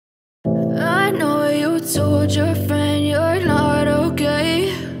told your friend you're not okay,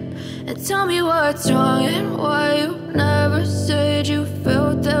 and tell me what's wrong and why you never said you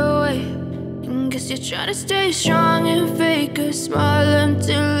felt that way. And guess you're trying to stay strong and fake a smile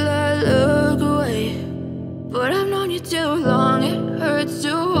until I look away. But I've known you too long, it hurts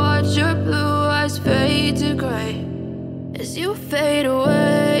to watch your blue eyes fade to gray as you fade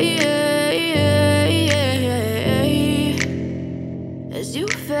away, as you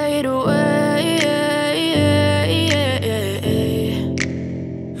fade away.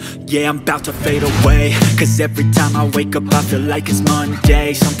 Yeah, I'm about to fade away, cause every time I wake up I feel like it's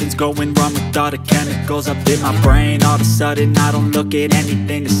Monday. Something's going wrong with all the chemicals up in my brain. All of a sudden I don't look at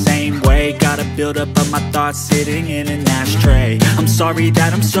anything the same way. Got a build-up of my thoughts sitting in an ashtray. I'm sorry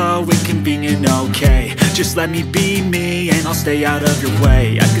that I'm so inconvenient, okay. Just let me be me and I'll stay out of your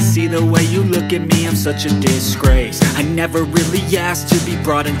way. I can see the way you look at me, I'm such a disgrace. I never really asked to be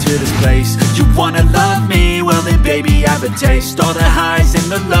brought into this place. You wanna love me? Well then baby I have a taste. All the highs and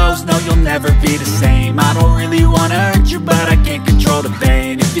the lows, no, you'll never be the same. I don't really wanna hurt you, but I can't control the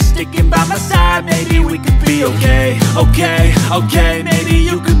pain. If you're sticking by my side, maybe we could be okay. Okay, maybe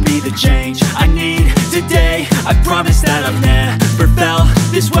you could be the change I need today. I promise that I've never felt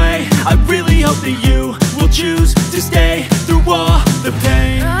this way. I really hope that you will choose to stay through all the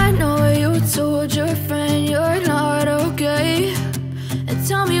pain. I know you told your friend you're not okay, and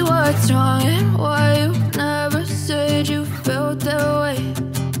tell me what's wrong and why you never said you felt that way.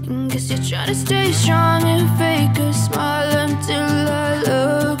 Guess you're trying to stay strong and fake a smile until I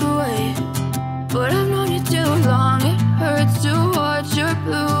look away. But I've known you too long, it hurts to watch your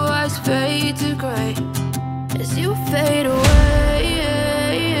blue eyes fade to gray as you fade away,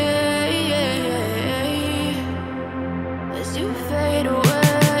 as you fade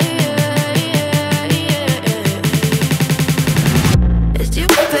away, as you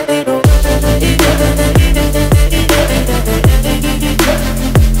fade away.